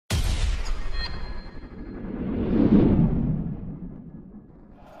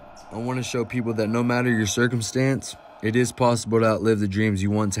I want to show people that no matter your circumstance, it is possible to outlive the dreams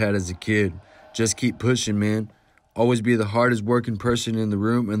you once had as a kid. Just keep pushing, man. Always be the hardest working person in the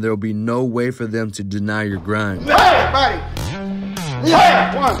room, and there'll be no way for them to deny your grind. Hey, buddy!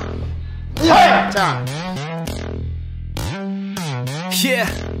 Yeah, one. Yeah, time. Yeah.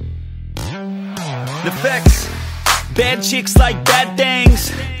 NEFFEX. Bad chicks like bad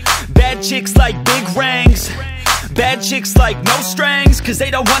things. Bad chicks like big rings. Bad chicks like no strings, cause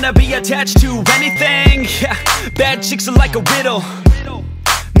they don't wanna be attached to anything. Yeah. Bad chicks are like a riddle.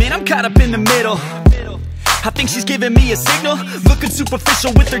 Man, I'm caught up in the middle. I think she's giving me a signal, looking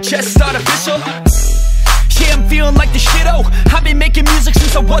superficial with her chest artificial. Yeah, I'm feeling like the shit-o. I've been making music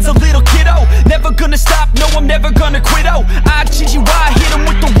since I was a little kiddo. Never gonna stop, no, I'm never gonna quit, oh. I hit him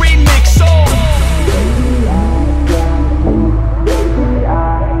with the remix, oh.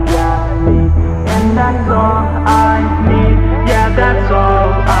 And that's all I need, yeah, that's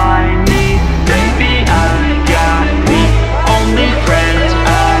all I need. Baby, I got me, only friends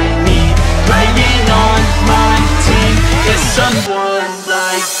I need. Playing on my team is someone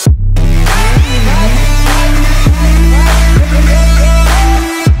like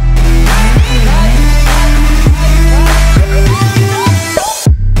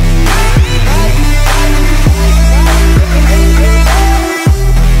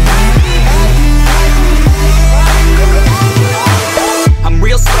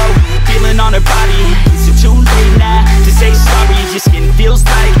on her body. Is it too late now to say sorry? Your skin feels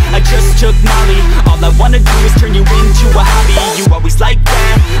like I just took Molly. All I wanna do is turn you into a hobby. You always like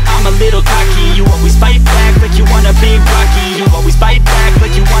that, I'm a little cocky. You always fight back like you wanna be Rocky. You always fight back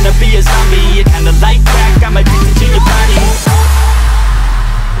like you wanna be a zombie. You kinda like that, I'm addicted to your body.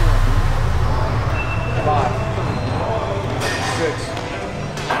 5, 6,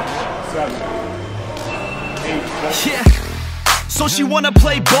 7, 8. Yeah. So she wanna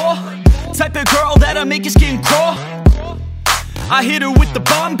play ball? Type of girl that'll make your skin crawl. I hit her with the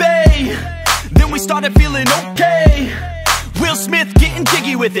Bombay, then we started feeling okay. Will Smith getting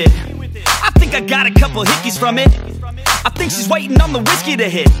jiggy with it. I think I got a couple hickeys from it. I think she's waiting on the whiskey to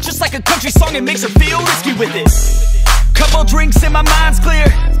hit. Just like a country song, it makes her feel risky with it. Couple drinks and my mind's clear.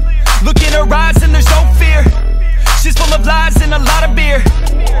 Look in her eyes and there's no fear. She's full of lies and a lot of beer.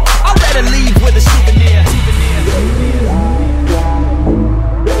 I'll let her leave with a souvenir.